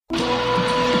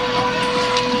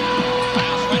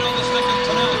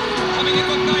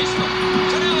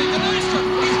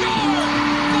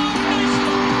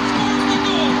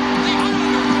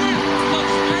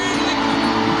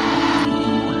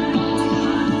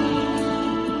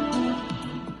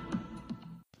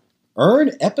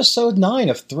Ern, episode 9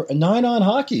 of 9 on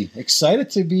Hockey. Excited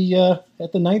to be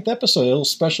at the 9th episode. A little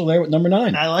special there with number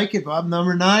 9. I like it, Bob.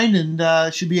 Number 9,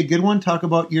 and should be a good one. Talk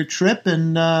about your trip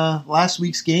and last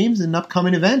week's games and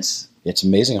upcoming events. It's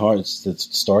amazing how it's the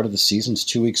start of the season's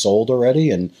 2 weeks old already,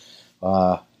 and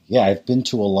I've been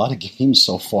to a lot of games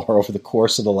so far over the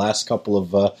course of the last couple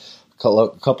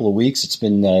of weeks. It's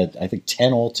been, I think,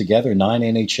 10 altogether, 9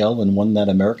 NHL, and 1 that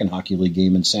American Hockey League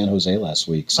game in San Jose last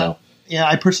week. So, yeah,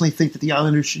 I personally think that the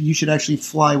Islanders, you should actually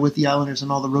fly with the Islanders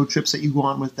on all the road trips that you go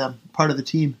on with them, part of the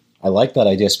team. I like that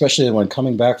idea, especially when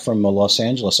coming back from Los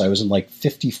Angeles. I was in like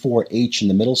 54H in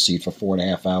the middle seat for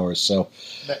 4.5 hours. So,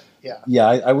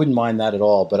 I wouldn't mind that at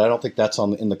all, but I don't think that's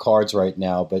in the cards right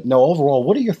now. But no, overall,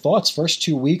 what are your thoughts? First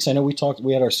 2 weeks, I know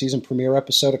we had our season premiere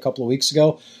episode a couple of weeks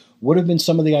ago. What have been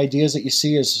some of the ideas that you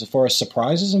see as far as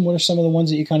surprises, and what are some of the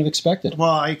ones that you kind of expected? Well,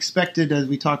 I expected, as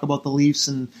we talk about the Leafs,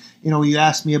 and you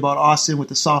asked me about Austin with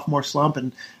the sophomore slump,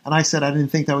 and I said I didn't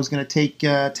think that was going to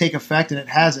take effect, and it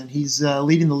hasn't. He's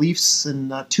leading the Leafs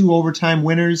in 2 overtime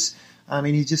winners. I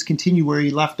mean, he's just continued where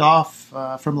he left off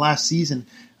from last season.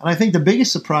 And I think the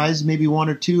biggest surprise, maybe 1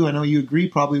 or 2, I know you agree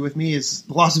probably with me, is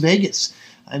Las Vegas.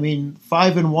 I mean,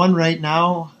 5-1 right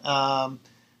now.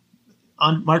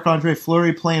 Marc-Andre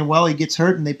Fleury playing well. He gets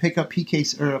hurt, and they pick up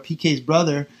PK's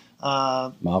brother,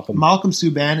 Malcolm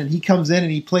Subban, and he comes in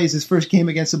and he plays his first game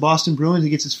against the Boston Bruins.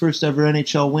 He gets his first ever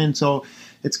NHL win. So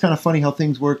it's kind of funny how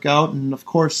things work out. And of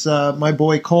course, my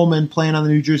boy Coleman playing on the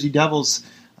New Jersey Devils.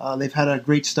 They've had a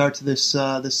great start to this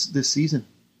season.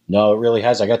 No, it really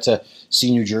has. I got to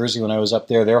see New Jersey when I was up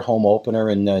there. Their home opener,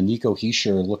 and Nico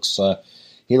Hischier looks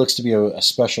to be a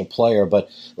special player. But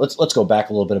let's go back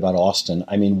a little bit about Austin.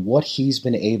 I mean, what he's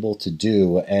been able to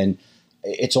do, and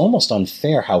it's almost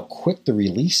unfair how quick the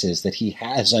release is that he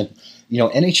has. And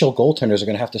NHL goaltenders are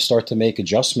going to have to start to make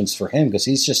adjustments for him because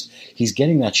he's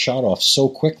getting that shot off so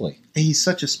quickly. He's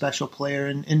such a special player,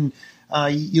 and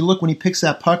you look when he picks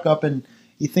that puck up and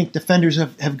you think defenders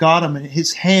have got him, and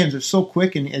his hands are so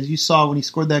quick. And as you saw when he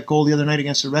scored that goal the other night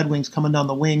against the Red Wings, coming down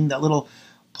the wing, that little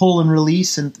pull and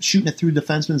release and shooting it through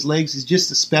defenseman's legs, he's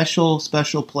just a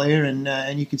special player.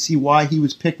 And you can see why he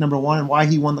was picked number 1 and why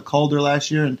he won the Calder last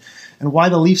year, and why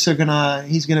the Leafs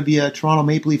he's going to be a Toronto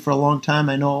Maple Leaf for a long time.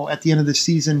 I know at the end of the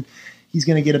season he's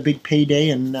going to get a big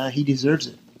payday, and he deserves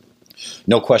it.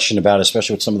 No question about it,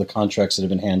 especially with some of the contracts that have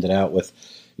been handed out with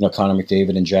Connor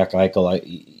McDavid and Jack Eichel.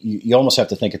 You almost have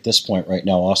to think at this point right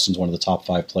now, Austin's one of the top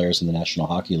 5 players in the National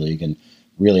Hockey League, and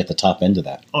really at the top end of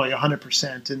that. Oh, yeah,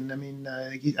 100%. And I mean,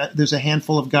 there's a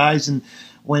handful of guys, and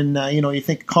when you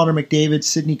think Connor McDavid,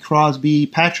 Sidney Crosby,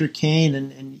 Patrick Kane,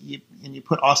 and you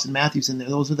put Austin Matthews in there,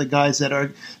 those are the guys that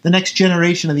are the next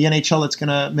generation of the NHL that's going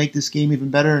to make this game even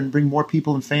better and bring more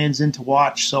people and fans in to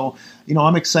watch. So,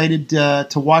 I'm excited to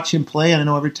watch him play. And I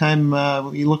know every time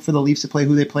you look for the Leafs to play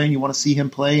who they play, and you want to see him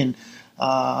play, and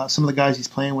some of the guys he's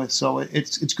playing with. So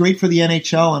it's great for the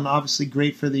NHL, and obviously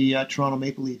great for the Toronto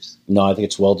Maple Leafs. No, I think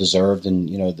it's well deserved. And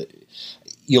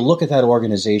you look at that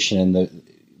organization and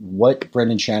what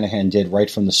Brendan Shanahan did right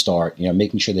from the start.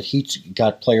 Making sure that he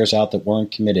got players out that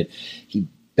weren't committed. He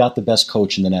got the best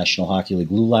coach in the National Hockey League,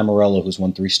 Lou Lamoriello, who's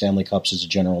won 3 Stanley Cups as a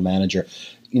general manager.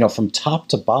 From top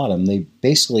to bottom, they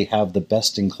basically have the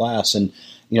best in class, and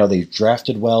they've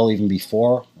drafted well even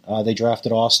before they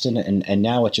drafted Austin, and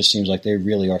now it just seems like they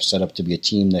really are set up to be a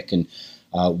team that can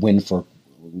win for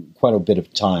quite a bit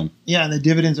of time. Yeah, and the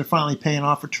dividends are finally paying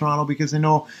off for Toronto, because I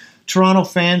know Toronto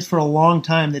fans for a long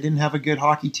time, they didn't have a good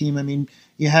hockey team. I mean,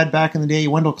 you had back in the day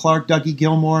Wendell Clark, Dougie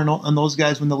Gilmour, and those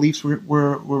guys when the Leafs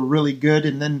were really good,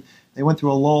 and then they went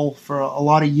through a lull for a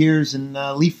lot of years, and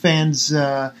Leaf fans,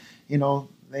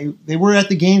 They were at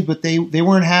the games, but they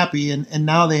weren't happy, and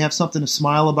now they have something to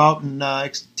smile about and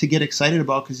to get excited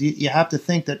about, because you have to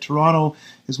think that Toronto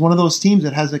is one of those teams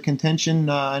that has a contention.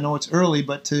 I know it's early,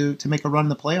 but to make a run in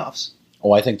the playoffs.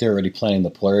 Oh, I think they're already planning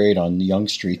the parade on Yonge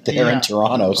Street there in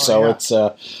Toronto. It's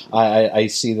I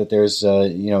see that there's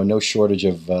no shortage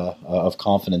of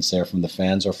confidence there from the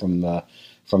fans or from the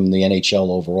NHL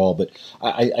overall. But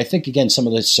I think, again, some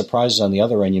of the surprises on the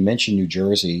other end, you mentioned New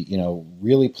Jersey,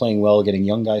 really playing well, getting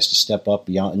young guys to step up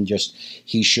beyond just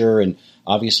Hischier, and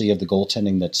obviously you have the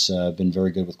goaltending that's been very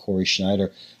good with Corey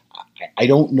Schneider. I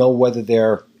don't know whether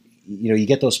they're, you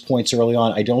get those points early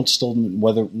on. I don't still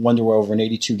wonder over an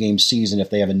 82-game season if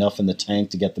they have enough in the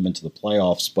tank to get them into the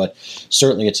playoffs. But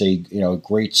certainly it's a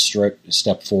great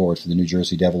step forward for the New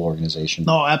Jersey Devil organization.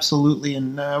 No, absolutely.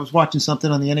 And I was watching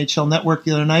something on the NHL Network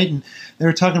the other night, and they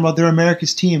were talking about their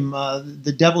America's team.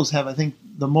 The Devils have, I think,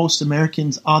 the most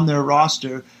Americans on their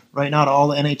roster right now to all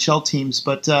the NHL teams.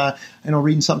 But I know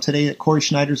reading something today that Corey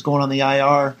Schneider's going on the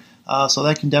IR. So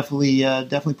that can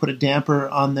definitely put a damper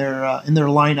on their in their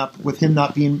lineup with him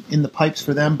not being in the pipes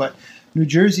for them. But New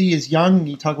Jersey is young.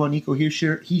 You talk about Nico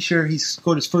Hischier. He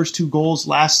scored his first 2 goals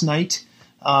last night.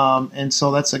 And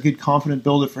so that's a good confident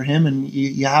builder for him. And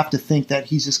you have to think that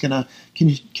he's just going to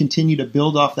continue to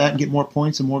build off that and get more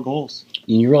points and more goals.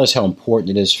 And you realize how important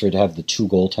it is to have the 2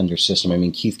 goaltender system. I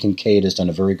mean, Keith Kincaid has done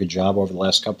a very good job over the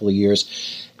last couple of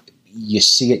years. You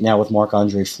see it now with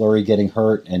Marc-Andre Fleury getting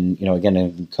hurt, and again, in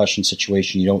a concussion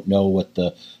situation, you don't know what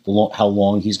how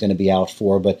long he's going to be out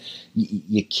for. But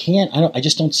you can't. I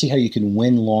just don't see how you can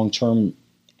win long term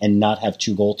and not have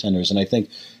 2 goaltenders. And I think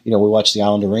we watched the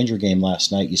Islander Ranger game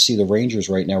last night. You see the Rangers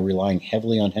right now relying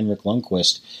heavily on Henrik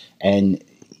Lundqvist, and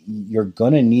you're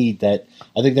going to need that.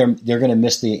 I think they're going to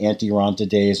miss the Antti Raanta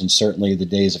days, and certainly the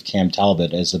days of Cam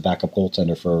Talbot as the backup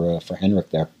goaltender for Henrik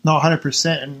there. No,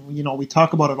 100%. And we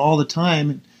talk about it all the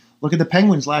time. Look at the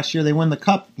Penguins last year; they won the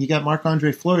Cup. You got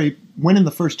Marc-Andre Fleury winning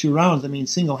the first 2 rounds. I mean,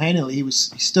 single-handedly, he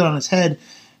stood on his head.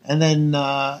 And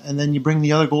then you bring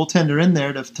the other goaltender in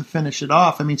there to finish it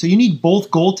off. I mean, so you need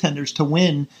both goaltenders to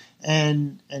win,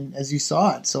 and as you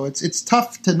saw it. So it's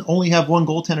tough to only have one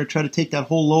goaltender try to take that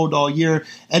whole load all year.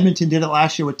 Edmonton did it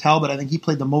last year with Talbot. I think he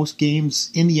played the most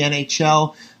games in the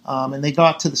NHL, and they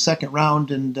got to the second round.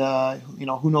 And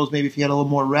who knows, maybe if he had a little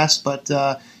more rest, but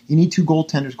you need 2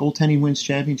 goaltenders. Goaltending wins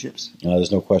championships.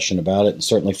 There's no question about it, and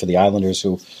certainly for the Islanders,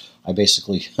 who I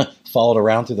basically followed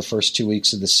around through the first 2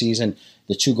 weeks of the season.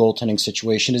 The 2 goaltending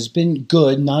situation has been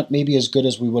good, not maybe as good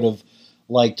as we would have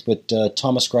liked, but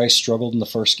Thomas Greiss struggled in the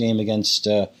first game against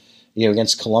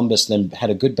Columbus, then had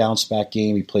a good bounce back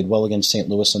game. He played well against St.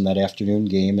 Louis in that afternoon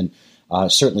game, and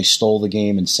certainly stole the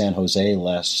game in San Jose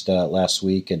last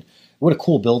week. And what a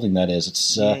cool building that is!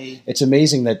 It's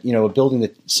amazing that a building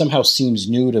that somehow seems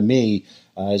new to me.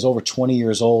 Is over 20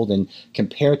 years old, and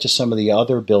compared to some of the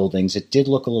other buildings, it did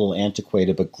look a little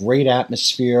antiquated, but great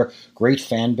atmosphere, great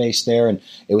fan base there. And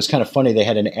it was kind of funny. They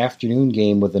had an afternoon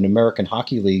game with an American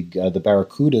Hockey League. The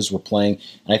Barracudas were playing,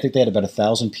 and I think they had about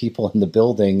 1,000 people in the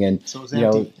building. And so it was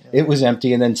empty. It was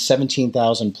empty, and then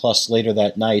 17,000 plus later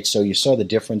that night. So you saw the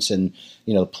difference in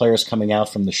the players coming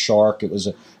out from the Shark. It was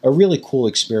a really cool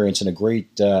experience and a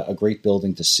great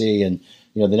building to see. And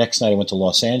the next night I went to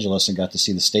Los Angeles and got to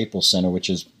see the Staples Center, which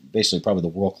is basically probably the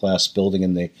world-class building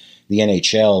in the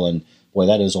NHL. And, boy,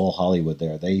 that is all Hollywood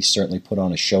there. They certainly put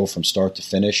on a show from start to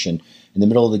finish. And in the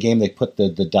middle of the game, they put the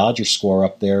Dodgers score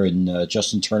up there, and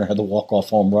Justin Turner had the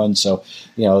walk-off home run. So,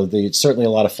 it's certainly a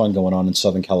lot of fun going on in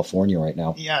Southern California right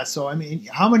now. Yeah, so, I mean,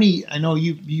 how many – I know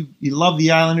you love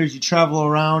the Islanders. You travel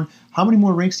around. How many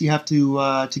more rinks do you have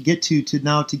to get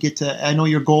to – I know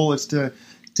your goal is to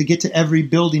get to every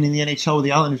building in the NHL where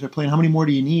the Islanders are playing. How many more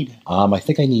do you need? I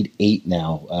think I need 8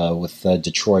 now, with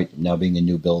Detroit now being a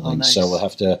new building. Oh, nice. So we'll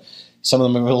have to. Some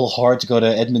of them are a little hard to go to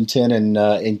Edmonton and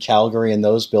in Calgary and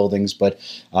those buildings, but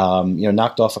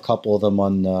knocked off a couple of them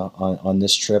on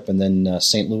this trip, and then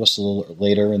St. Louis a little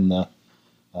later in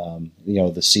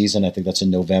the season. I think that's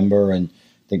in November, and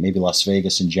I think maybe Las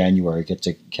Vegas in January. Get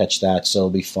to catch that, so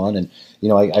it'll be fun. And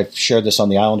I've shared this on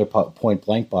the Islander Point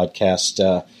Blank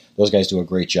podcast. Those guys do a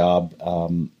great job.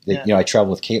 I travel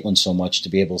with Caitlin so much to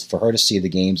be able for her to see the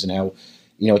games and how,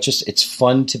 it's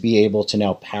fun to be able to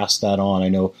now pass that on. I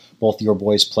know both your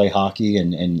boys play hockey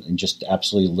and just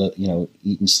absolutely,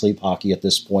 eat and sleep hockey at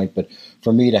this point. But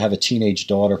for me to have a teenage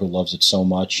daughter who loves it so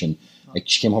much, and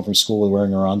she came home from school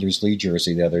wearing her Anders Lee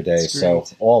jersey the other day. So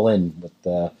all in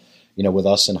with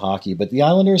us in hockey. But the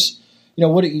Islanders,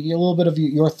 what a little bit of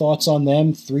your thoughts on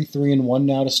them? 3-1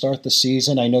 now to start the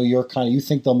season. I know you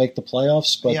think they'll make the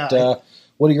playoffs, but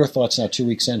what are your thoughts now 2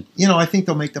 weeks in? I think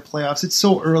they'll make the playoffs. It's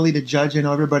so early to judge. I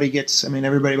know everybody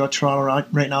about Toronto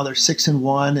right now. They're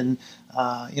 6-1, and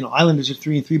Islanders are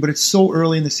 3-3. But it's so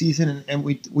early in the season, and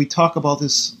we talk about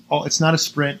this. It's not a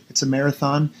sprint; it's a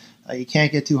marathon. You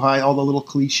can't get too high. All the little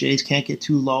cliches, can't get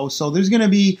too low. So there's going to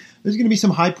be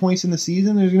some high points in the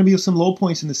season. There's going to be some low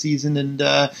points in the season, and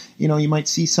you might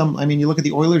see some. I mean, you look at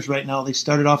the Oilers right now. They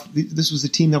started off. This was the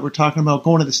team that we're talking about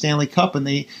going to the Stanley Cup, and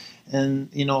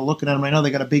looking at them right now,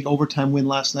 they got a big overtime win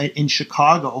last night in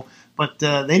Chicago. But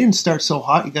they didn't start so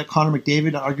hot. You got Connor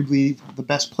McDavid, arguably the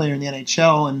best player in the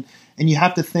NHL, and you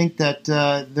have to think that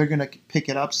they're going to pick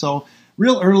it up. So.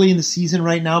 Real early in the season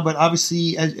right now, but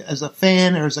obviously as a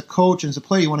fan or as a coach and as a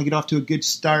player, you want to get off to a good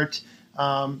start.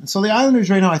 So the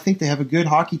Islanders right now, I think they have a good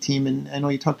hockey team. And I know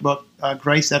you talked about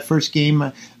Greiss that first game.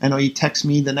 I know you text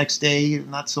me the next day,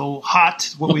 not so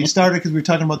hot when we started because we were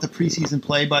talking about the preseason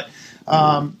play. But,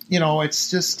 it's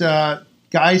just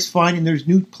guys finding there's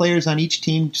new players on each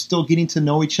team, still getting to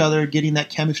know each other, getting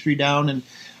that chemistry down. And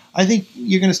I think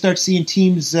you're going to start seeing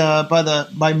teams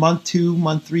by month 2,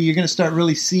 month 3. You're going to start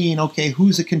really seeing, okay,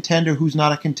 who's a contender, who's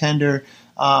not a contender,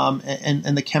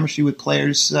 and the chemistry with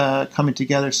players coming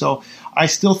together. So I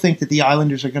still think that the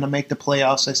Islanders are going to make the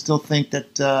playoffs. I still think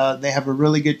that they have a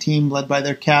really good team led by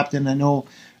their captain. I know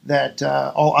that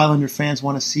all Islander fans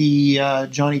want to see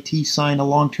Johnny T sign a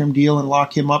long-term deal and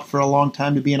lock him up for a long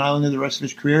time to be an Islander the rest of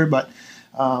his career. But,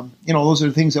 those are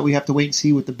the things that we have to wait and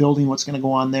see with the building, what's going to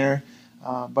go on there.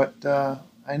 But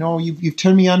I know you've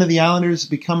turned me on to the Islanders.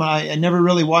 I never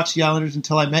really watched the Islanders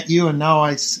until I met you, and now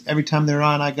every time they're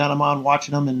on, I got them on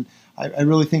watching them, and I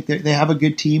really think that they have a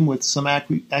good team with some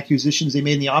acquisitions they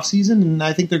made in the offseason, and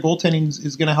I think their goaltending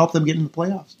is going to help them get into the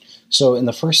playoffs. So in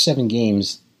the first 7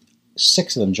 games,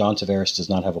 6 of them, John Tavares does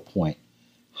not have a point.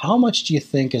 How much do you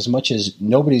think, as much as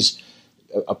nobody's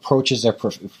approaches their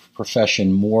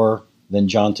profession more than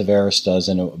John Tavares does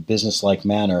in a business-like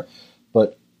manner,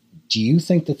 but do you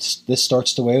think that this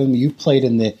starts to weigh on you? You played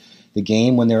in the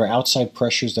game when there are outside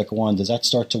pressures that go on. Does that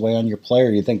start to weigh on your player? Or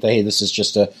do you think that, hey, this is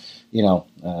just a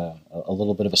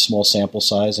little bit of a small sample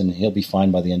size and he'll be fine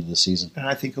by the end of the season? And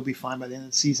I think he'll be fine by the end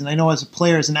of the season. I know as a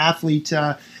player, as an athlete,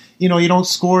 you don't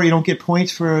score, you don't get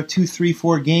points for 2, 3,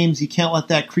 4 games. You can't let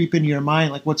that creep into your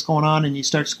mind, like what's going on, and you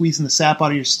start squeezing the sap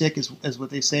out of your stick, is what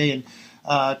they say, and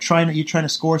you're trying to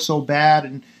score so bad.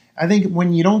 And I think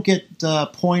when you don't get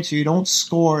points or you don't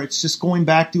score, it's just going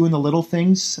back, doing the little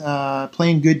things,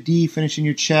 playing good D, finishing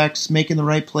your checks, making the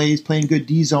right plays, playing good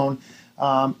D zone,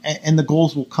 and the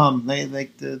goals will come.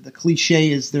 The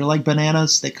cliche is they're like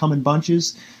bananas; they come in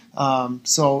bunches.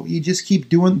 So you just keep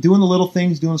doing the little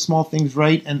things, doing the small things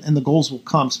right, and the goals will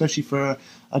come. Especially for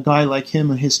a guy like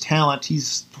him and his talent,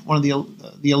 he's one of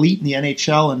the elite in the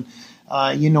NHL, and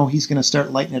he's going to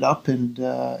start lighting it up, and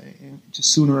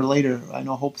just sooner or later, I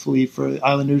know, hopefully for the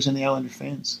Islanders and the Islander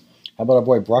fans. How about our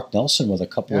boy Brock Nelson with a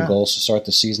couple of goals to start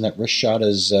the season? That wrist shot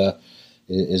is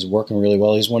working really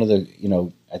well. He's one of the,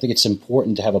 I think it's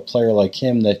important to have a player like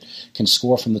him that can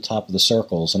score from the top of the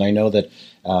circles. And I know that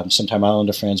sometimes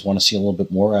Islander fans want to see a little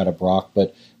bit more out of Brock,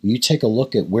 but when you take a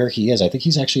look at where he is, I think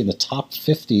he's actually in the top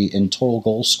 50 in total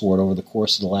goals scored over the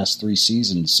course of the last 3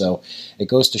 seasons. So it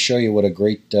goes to show you what a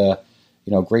great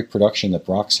production that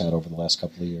Brock's had over the last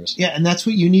couple of years. Yeah, and that's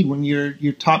what you need when your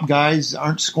top guys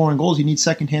aren't scoring goals. You need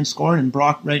second-hand scoring, and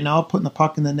Brock right now putting the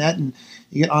puck in the net, and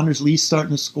you get Anders Lee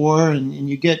starting to score, and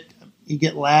you get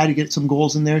Ladd, you get some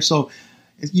goals in there. So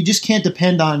you just can't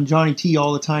depend on Johnny T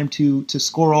all the time to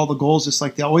score all the goals, just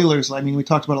like the Oilers. I mean, we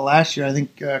talked about it last year. I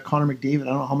think Connor McDavid, I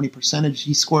don't know how many percentage,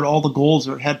 he scored all the goals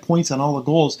or had points on all the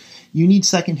goals. You need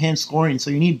second-hand scoring, so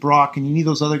you need Brock, and you need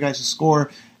those other guys to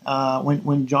score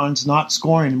when John's not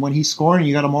scoring. And when he's scoring,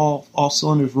 you got them all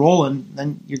cylinders rolling,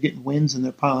 then you're getting wins and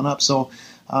they're piling up. So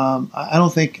I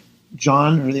don't think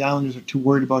John or the Islanders are too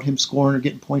worried about him scoring or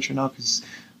getting points right now because,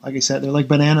 like I said, they're like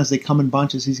bananas. They come in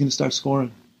bunches. He's going to start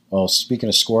scoring. Well, speaking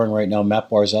of scoring right now, Matt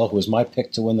Barzal, who was my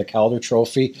pick to win the Calder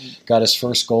Trophy, got his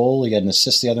first goal. He had an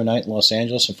assist the other night in Los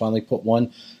Angeles and finally put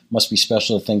one. Must be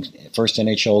special to think first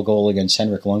NHL goal against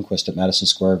Henrik Lundqvist at Madison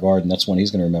Square Garden. That's one he's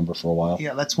going to remember for a while.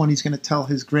 Yeah, that's one he's going to tell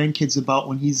his grandkids about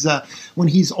when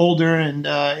he's older. And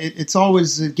it's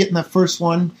always getting that first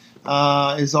one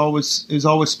is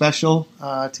always special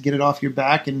to get it off your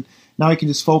back. And now he can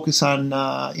just focus on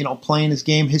playing his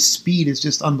game. His speed is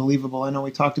just unbelievable. I know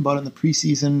we talked about it in the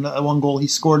preseason. One goal he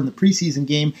scored in the preseason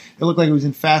game, it looked like it was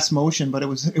in fast motion, but it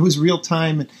was real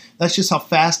time. And that's just how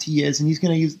fast he is. And he's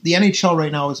going to use the NHL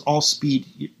right now is all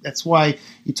speed. That's why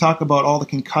you talk about all the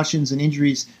concussions and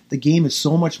injuries. The game is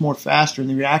so much more faster in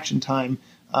the reaction time,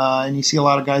 and you see a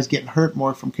lot of guys getting hurt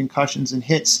more from concussions and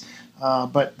hits.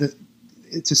 But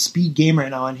it's a speed game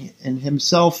right now, and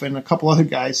himself and a couple other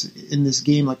guys in this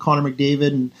game, like Connor McDavid,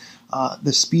 and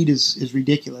the speed is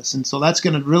ridiculous. And so that's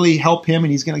going to really help him,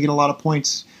 and he's going to get a lot of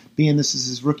points. Being this is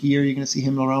his rookie year, you're going to see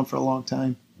him around for a long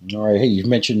time. All right. Hey, you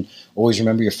mentioned always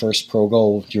remember your first pro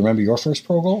goal. Do you remember your first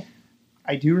pro goal?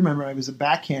 I do remember. It was a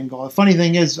backhand goal. The funny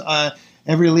thing is,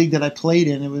 every league that I played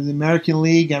in, it was the American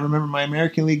League. I remember my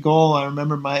American League goal. I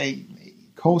remember my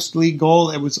Coast League goal.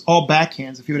 It was all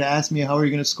backhands. If you would have asked me how are you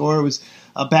going to score, it was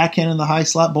a backhand in the high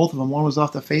slot, both of them. One was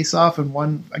off the face-off and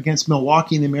one against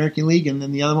Milwaukee in the American League, and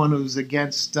then the other one was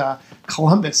against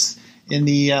Columbus in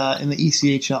the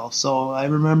ECHL. So I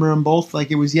remember them both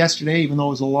like it was yesterday, even though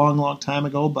it was a long, long time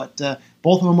ago, but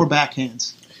both of them were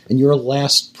backhands. And your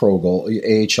last pro goal,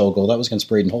 AHL goal, that was against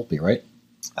Braden Holtby, right?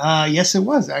 Yes, it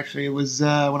was, actually. It was when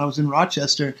I was in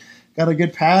Rochester. Got a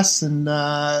good pass and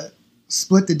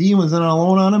split the D, was in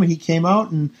alone on him, and he came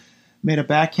out and made a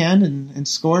backhand and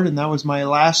scored, and that was my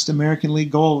last American League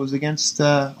goal. It was against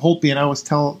Holtby, and I always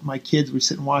tell my kids, we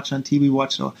sit and watch on TV,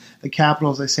 watch the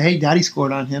Capitals, I say, hey, Daddy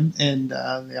scored on him, and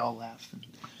they all laugh.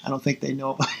 I don't think they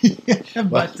know about it.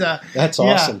 But that's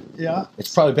awesome. Yeah.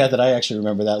 It's probably bad that I actually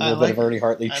remember that little bit of Ernie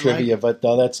Hartley trivia, but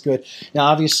that's good. Now,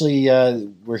 obviously,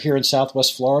 we're here in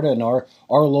Southwest Florida, and our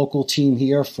local team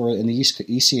here in the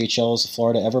ECHL is the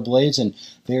Florida Everblades, and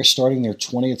they're starting their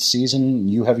 20th season.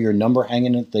 You have your number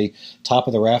hanging at the top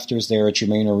of the rafters there at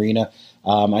Germain Arena.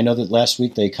 I know that last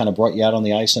week they kind of brought you out on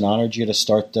the ice and honored you to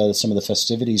start some of the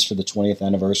festivities for the 20th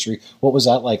anniversary. What was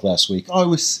that like last week? Oh, it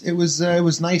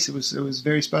was nice. It was a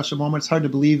very special moment. It's hard to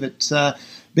believe it's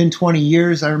been 20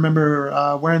 years. I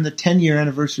remember wearing the 10-year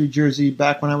anniversary jersey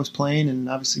back when I was playing, and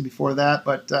obviously before that.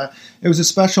 But it was a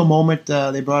special moment.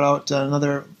 They brought out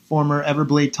another former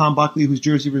Everblade, Tom Buckley, whose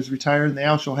jersey was retired, and they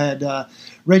also had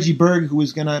Reggie Berg, who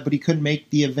was but he couldn't make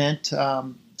the event.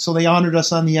 So they honored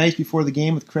us on the ice before the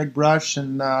game with Craig Brush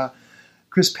and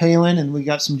Chris Palin, and we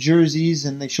got some jerseys,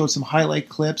 and they showed some highlight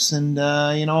clips. And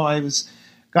I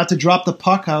got to drop the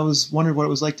puck. I was wondering what it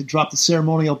was like to drop the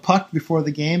ceremonial puck before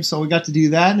the game, so we got to do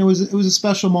that, and it was a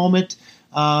special moment.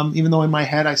 Even though in my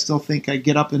head I still think I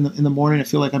get up in the morning, I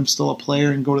feel like I'm still a player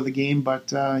and go to the game.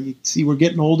 But you see, we're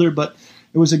getting older, but.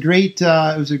 It was a great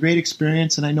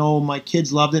experience, and I know my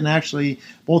kids loved it. And actually,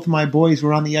 both of my boys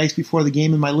were on the ice before the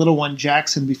game, and my little one,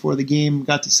 Jackson, before the game,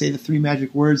 got to say the 3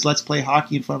 magic words, "Let's play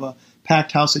hockey," in front of a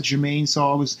packed house at Germain.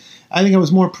 So I think I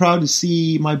was more proud to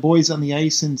see my boys on the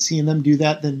ice and seeing them do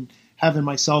that than having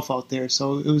myself out there.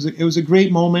 So it was a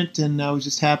great moment, and I was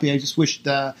just happy. I just wished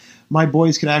my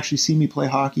boys could actually see me play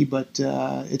hockey, but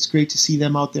it's great to see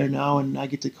them out there now, and I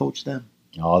get to coach them.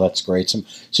 Oh, that's great. So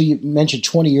you mentioned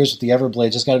 20 years with the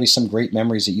Everblades. There's got to be some great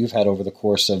memories that you've had over the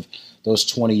course of those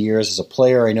 20 years as a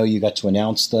player. I know you got to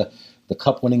announce the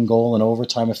cup-winning goal in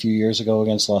overtime a few years ago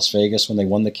against Las Vegas when they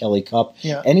won the Kelly Cup.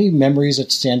 Yeah. Any memories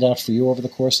that stand out for you over the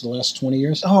course of the last 20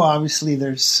 years? Oh, obviously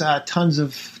there's tons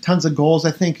of goals.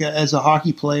 I think as a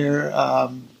hockey player,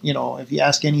 if you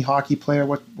ask any hockey player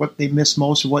what they miss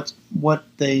most or what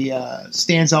they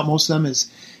stands out most of them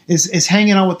is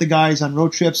hanging out with the guys on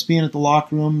road trips, being at the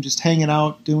locker room, just hanging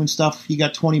out, doing stuff. You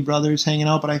got 20 brothers hanging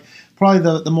out, but probably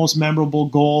the most memorable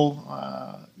goal,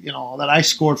 that I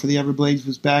scored for the Everblades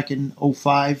was back in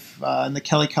 2005 in the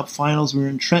Kelly Cup Finals. We were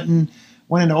in Trenton,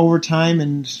 went into overtime,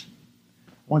 and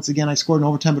once again I scored in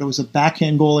overtime, but it was a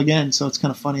backhand goal again. So it's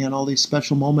kind of funny on all these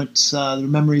special moments, the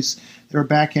memories that are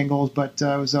backhand goals. But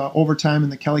it was overtime in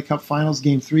the Kelly Cup Finals,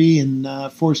 Game 3,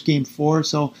 and forced Game 4.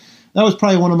 So that was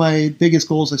probably one of my biggest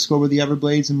goals I scored with the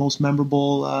Everblades and most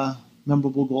memorable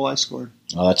goal I scored.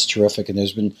 Oh, that's terrific. And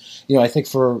there's been, I think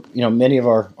for, many of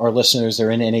our listeners,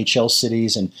 they're in NHL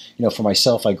cities. And, for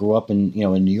myself, I grew up in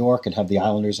New York and have the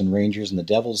Islanders and Rangers and the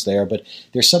Devils there. But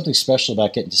there's something special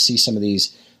about getting to see some of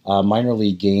these minor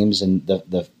league games and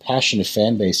the passionate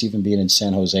fan base. Even being in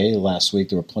San Jose last week,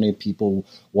 there were plenty of people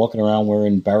walking around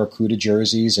wearing Barracuda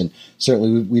jerseys, and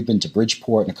certainly we've been to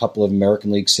Bridgeport and a couple of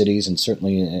American League cities, and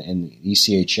certainly in the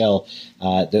ECHL.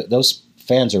 Those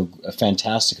fans are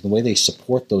fantastic, the way they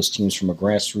support those teams from a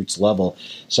grassroots level.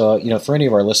 So, for any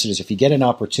of our listeners, if you get an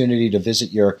opportunity to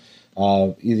visit your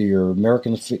either your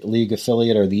American League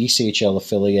affiliate or the ECHL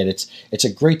affiliate, it's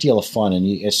a great deal of fun,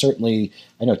 and certainly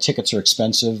I know tickets are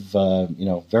expensive,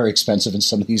 very expensive in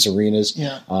some of these arenas.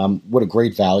 Yeah. What a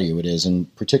great value it is,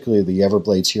 and particularly the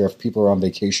Everblades here. If people are on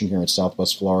vacation here in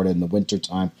Southwest Florida in the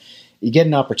wintertime, you get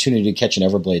an opportunity to catch an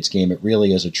Everblades game. It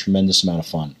really is a tremendous amount of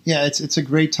fun. Yeah, it's a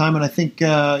great time, and I think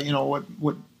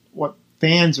what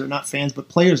fans, or not fans, but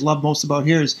players love most about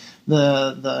here is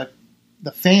the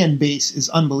fan base is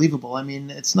unbelievable. I mean,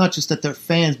 it's not just that they're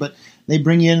fans, but they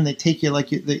bring you in and they take you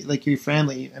like your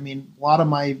family. I mean, a lot of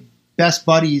my best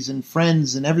buddies and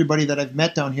friends and everybody that I've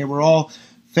met down here were all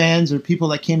fans or people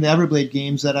that came to Everblade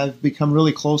games that I've become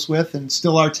really close with and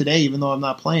still are today, even though I'm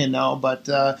not playing now. But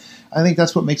I think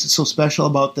that's what makes it so special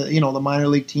about the minor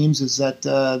league teams is that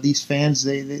these fans,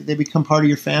 they become part of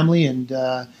your family and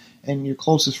your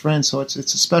closest friends. So it's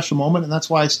a special moment, and that's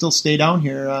why I still stay down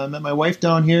here. I met my wife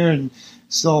down here, and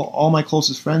still all my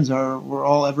closest friends were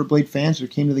all Everblade fans who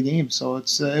came to the game. So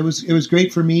it was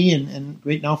great for me and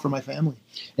great now for my family.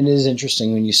 And it is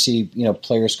interesting when you see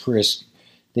players' careers.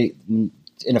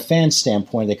 In a fan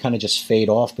standpoint, they kind of just fade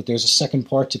off, but there's a second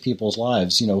part to people's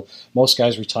lives. Most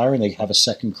guys retire and they have a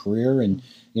second career. And,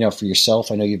 for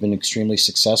yourself, I know you've been extremely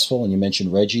successful, and you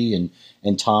mentioned Reggie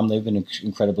and Tom, they've been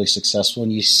incredibly successful.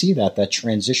 And you see that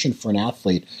transition for an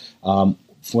athlete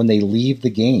when they leave the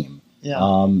game.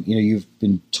 Yeah. You've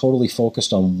been totally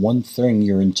focused on one thing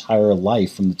your entire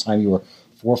life from the time you were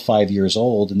 4 or 5 years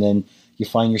old. And then you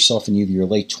find yourself in either your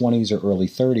late 20s or early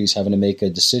 30s having to make a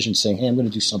decision saying, hey, I'm going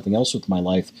to do something else with my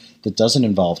life that doesn't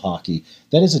involve hockey.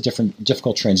 That is a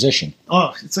difficult transition.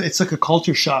 Oh, it's like a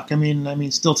culture shock. I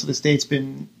mean, still to this day, it's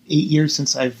been 8 years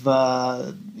since I've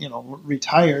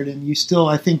retired, and you still,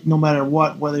 I think, no matter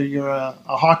what, whether you're a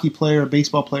hockey player, a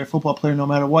baseball player, football player, no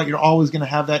matter what, you're always going to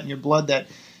have that in your blood that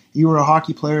you were a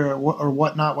hockey player or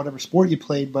whatnot, whatever sport you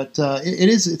played. But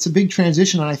it's a big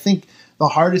transition, and I think the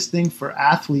hardest thing for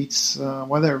athletes,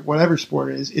 whatever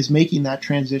sport it is making that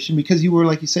transition, because you were,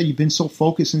 like you said, you've been so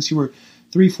focused since you were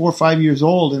 3, 4, 5 years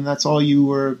old, and that's all you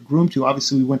were groomed to.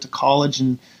 Obviously, we went to college,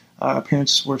 and our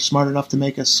parents were smart enough to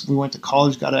make us. We went to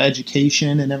college, got an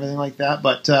education, and everything like that.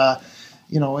 But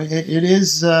it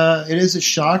is a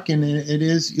shock, and it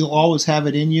is. You'll always have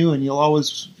it in you, and you'll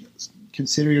always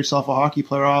consider yourself a hockey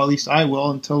player. Or at least I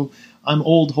will, until I'm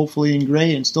old, hopefully, and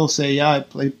gray, and still say, yeah,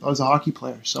 I was a hockey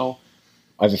player. So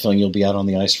I have a feeling you'll be out on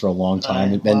the ice for a long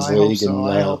time at men's league.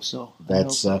 I hope so.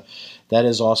 That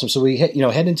is awesome. So we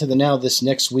head into this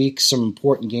next week. Some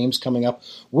important games coming up.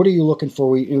 What are you looking for?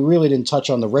 We really didn't touch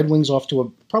on the Red Wings, off to a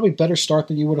probably better start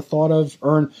than you would have thought of.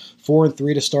 Earn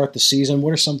 4-3 to start the season.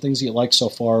 What are some things you like so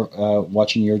far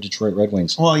watching your Detroit Red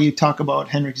Wings? Well, you talk about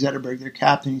Henrik Zetterberg, their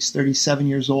captain. He's 37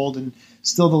 years old and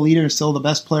still the leader, still the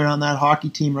best player on that hockey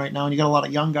team right now. And you got a lot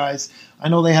of young guys. I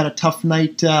know they had a tough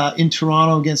night in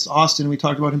Toronto against Austin. We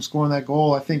talked about him scoring that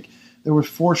goal. I think there were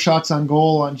 4 shots on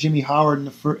goal on Jimmy Howard,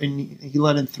 and he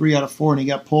let in 3 out of 4, and he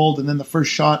got pulled. And then the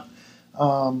first shot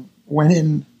went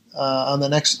in on the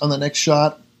next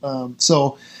shot. The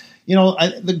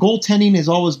goaltending has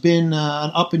always been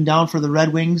an up and down for the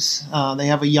Red Wings. They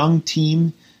have a young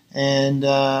team, and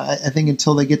I think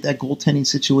until they get that goaltending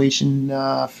situation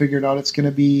figured out, it's going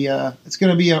to be a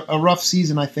rough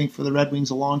season. I think for the Red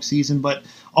Wings, a long season, but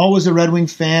always a Red Wing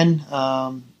fan.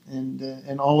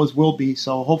 And always will be.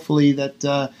 So hopefully that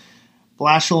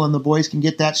Blashill and the boys can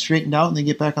get that straightened out and they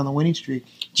get back on the winning streak.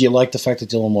 Do you like the fact that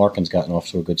Dylan Larkin's gotten off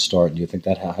to a good start? Do you think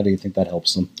how do you think that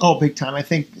helps them? Oh, big time. I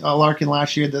think Larkin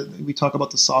last year, we talk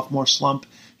about the sophomore slump.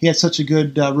 He had such a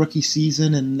good rookie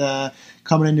season, and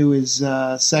coming into his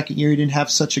second year, he didn't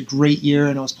have such a great year.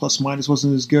 I know his plus minus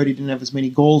wasn't as good. He didn't have as many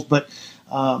goals, but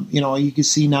you can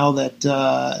see now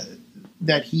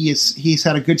that he's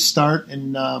had a good start,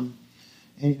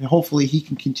 and hopefully he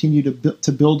can continue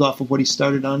to build off of what he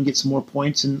started on, get some more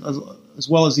points, and as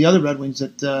well as the other Red Wings,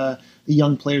 that the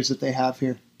young players that they have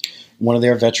here. One of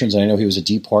their veterans, I know he was a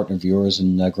D partner of yours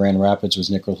in Grand Rapids,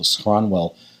 was Nicholas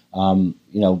Cronwell.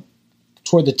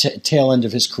 Toward the tail end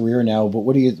of his career now, but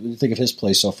what do you think of his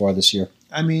play so far this year?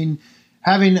 I mean,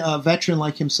 having a veteran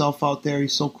like himself out there,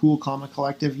 he's so cool, calm, and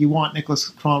collective. You want Nicholas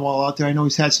Cronwell out there. I know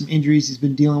he's had some injuries he's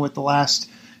been dealing with the last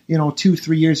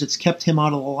 2-3 years. It's kept him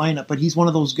out of the lineup, but he's one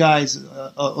of those guys,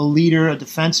 a leader, a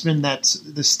defenseman that's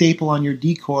the staple on your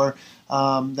decor,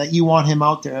 that you want him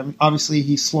out there. I mean, obviously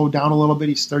he's slowed down a little bit.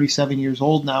 He's 37 years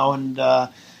old now, and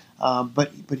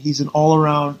but he's an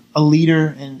all-around a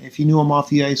leader, and if you knew him off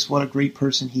the ice, what a great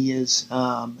person he is.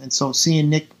 And so seeing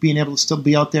Nick being able to still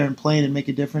be out there and playing and make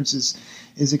a difference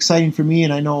is exciting for me.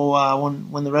 And I know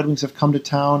when the Red Wings have come to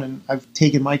town, and I've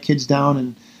taken my kids down,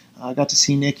 and I got to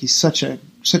see Nick. He's such a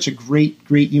great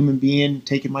human being,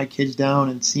 taking my kids down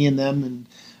and seeing them.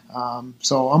 And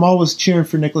so I'm always cheering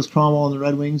for Nicholas Cronwell and the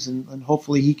Red Wings, and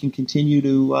hopefully he can continue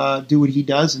to do what he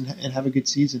does and have a good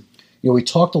season. We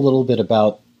talked a little bit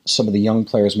about some of the young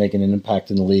players making an impact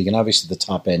in the league, and obviously the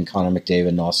top end, Connor McDavid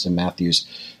and Austin Matthews,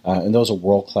 and those are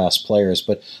world-class players.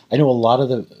 But I know a lot of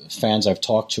the fans I've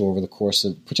talked to over the course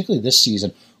of, particularly this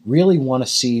season, really want to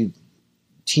see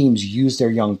teams use their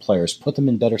young players, put them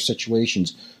in better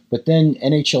situations. But then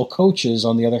NHL coaches,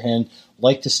 on the other hand,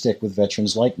 like to stick with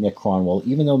veterans like Nick Cronwell,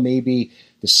 even though maybe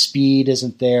the speed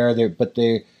isn't there.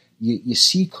 You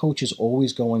see coaches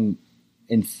always going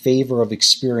in favor of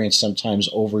experience sometimes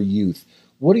over youth.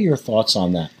 What are your thoughts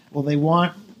on that? Well, they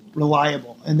want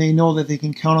reliable, and they know that they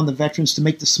can count on the veterans to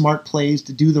make the smart plays,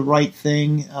 to do the right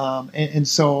thing. And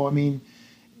so, I mean,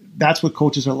 that's what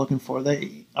coaches are looking for.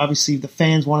 Obviously, the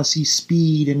fans want to see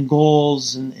speed and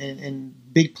goals and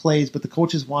big plays, but the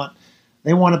coaches want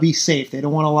to be safe. They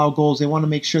don't want to allow goals. They want to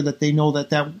make sure that they know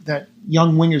that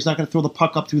young winger is not going to throw the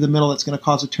puck up through the middle that's going to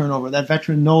cause a turnover. That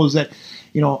veteran knows that,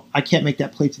 I can't make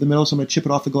that play to the middle, so I'm going to chip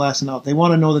it off the glass and out. They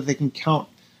want to know that they can count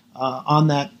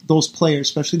on those players,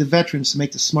 especially the veterans, to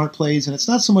make the smart plays. And it's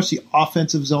not so much the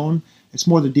offensive zone, it's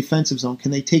more the defensive zone. Can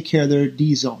they take care of their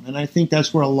D zone? And I think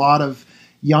that's where a lot of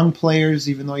young players,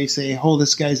 even though you say, oh,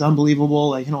 this guy's unbelievable,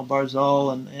 like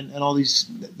Barzal and all these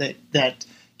that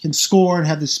can score and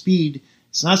have the speed,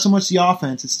 It's not so much the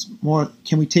offense. It's more,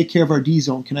 can we take care of our D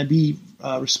zone? Can I be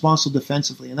responsible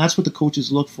defensively? And that's what the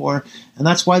coaches look for. And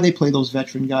that's why they play those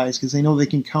veteran guys, because they know they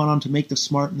can count on to make the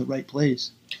smart and the right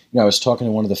plays. I was talking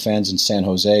to one of the fans in San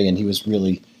Jose, and he was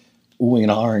really oohing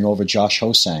and ahhing over Josh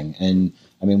Hosang. And,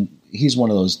 I mean, he's one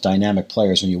of those dynamic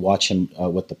players when you watch him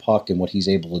with the puck and what he's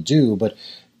able to do. But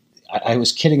I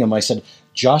was kidding him. I said,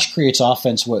 Josh creates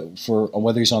offense for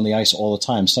whether he's on the ice all the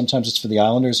time. Sometimes it's for the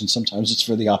Islanders and sometimes it's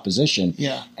for the opposition.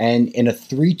 Yeah. And in a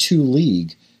 3-2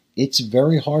 league, it's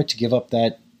very hard to give up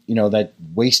that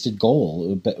wasted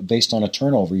goal based on a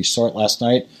turnover. You saw it last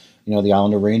night, the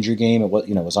Islander Ranger game. It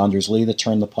was Anders Lee that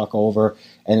turned the puck over,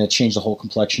 and it changed the whole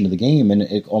complexion of the game, and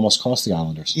it almost cost the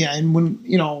Islanders. Yeah, and when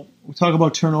we talk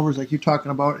about turnovers like you're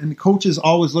talking about, and the coaches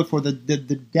always look for the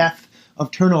depth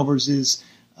of turnovers is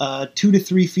 2 to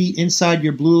 3 feet inside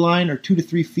your blue line or 2 to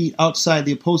 3 feet outside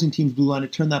the opposing team's blue line to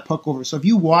turn that puck over. So if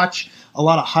you watch a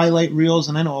lot of highlight reels,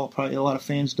 and I know probably a lot of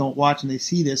fans don't watch and they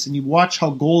see this, and you watch how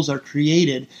goals are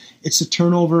created, it's a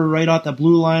turnover right out the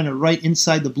blue line or right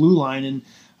inside the blue line. And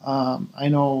I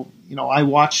know, when I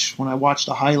watch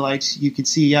the highlights, you can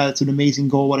see, it's an amazing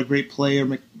goal. What a great player.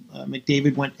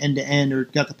 McDavid went end to end or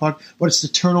got the puck, but it's the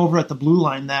turnover at the blue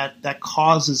line that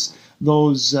causes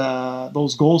those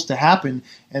goals to happen.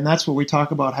 And that's what we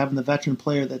talk about, having the veteran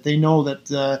player, that they know that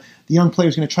the young player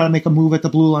is going to try to make a move at the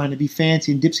blue line to be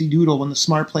fancy and dipsy doodle, when the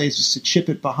smart play is just to chip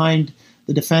it behind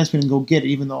the defenseman and go get it,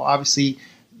 even though obviously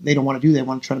they don't want to do that. They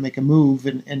want to try to make a move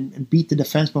and beat the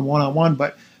defenseman one-on-one.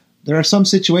 But there are some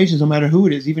situations, no matter who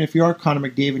it is, even if you are Connor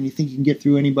McDavid and you think you can get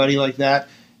through anybody like that,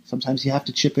 sometimes you have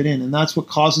to chip it in. And that's what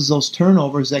causes those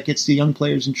turnovers, that gets the young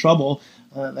players in trouble,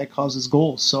 that causes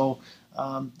goals. So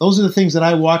those are the things that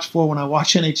I watch for when I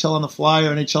watch NHL on the Fly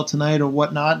or NHL Tonight or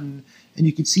whatnot, and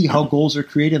you can see how goals are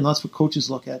created, and that's what coaches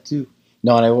look at too.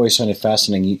 No, and I always find it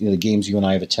fascinating, the games you and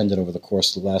I have attended over the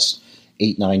course of the last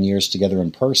 8-9 years together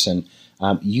in person.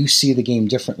 You see the game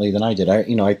differently than I did.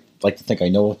 I like to think I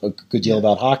know a good deal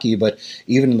about hockey, but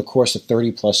even in the course of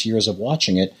 30-plus years of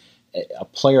watching it, a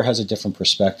player has a different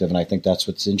perspective, and I think that's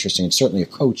what's interesting. And certainly a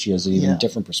coach, he has an even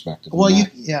different perspective. Well,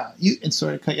 and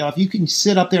sorry to cut you off, you can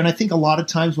sit up there, and I think a lot of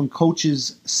times when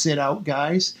coaches sit out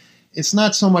guys, it's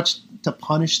not so much to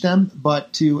punish them,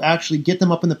 but to actually get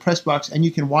them up in the press box, and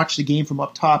you can watch the game from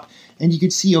up top, and you can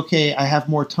see, okay, I have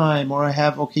more time, or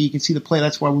you can see the play.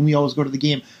 That's why when we always go to the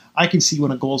game, I can see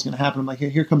when a goal is going to happen. I'm like,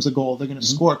 here comes a goal. They're going to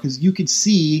score, because you can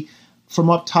see from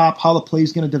up top how the play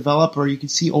is going to develop, or you can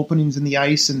see openings in the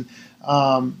ice. And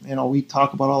we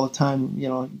talk about all the time,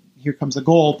 here comes a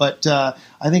goal. But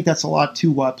I think that's a lot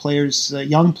too. What players,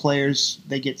 young players,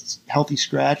 they get healthy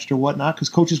scratched or whatnot, because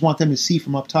coaches want them to see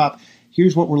from up top,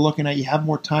 here's what we're looking at. You have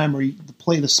more time, or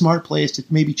the smart play is to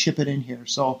maybe chip it in here.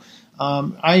 So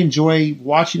I enjoy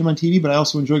watching them on TV, but I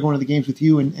also enjoy going to the games with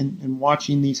you and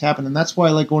watching these happen. And that's why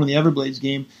I like going to the Everblades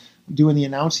game, doing the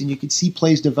announcing. You can see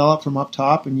plays develop from up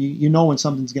top, and you know when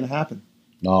something's going to happen.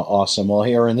 No, awesome. Well,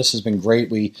 Aaron, this has been great.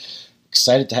 We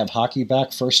excited to have hockey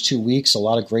back. First 2 weeks, a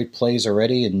lot of great plays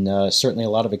already, and certainly a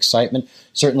lot of excitement.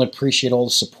 Certainly appreciate all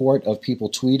the support of people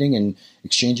tweeting and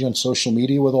exchanging on social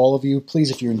media with all of you. Please,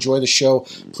 if you enjoy the show,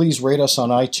 please rate us on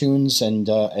iTunes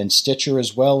and Stitcher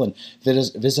as well, and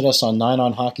visit us on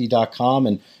 9onhockey.com,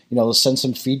 and send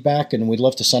some feedback, and we'd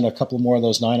love to send a couple more of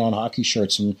those 9on Hockey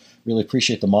shirts, and really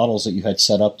appreciate the models that you had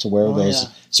set up to wear those. Yeah.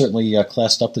 Certainly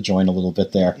classed up the joint a little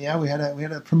bit there. Yeah, we had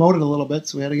to promote it a little bit,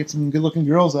 so we had to get some good-looking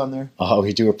girls on there. Oh,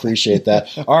 we do appreciate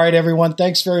that. All right, everyone,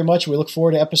 thanks very much. We look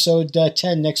forward to episode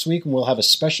 10 next week, and we'll have a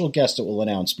special guest that we'll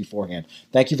announce beforehand.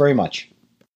 Thank you very much.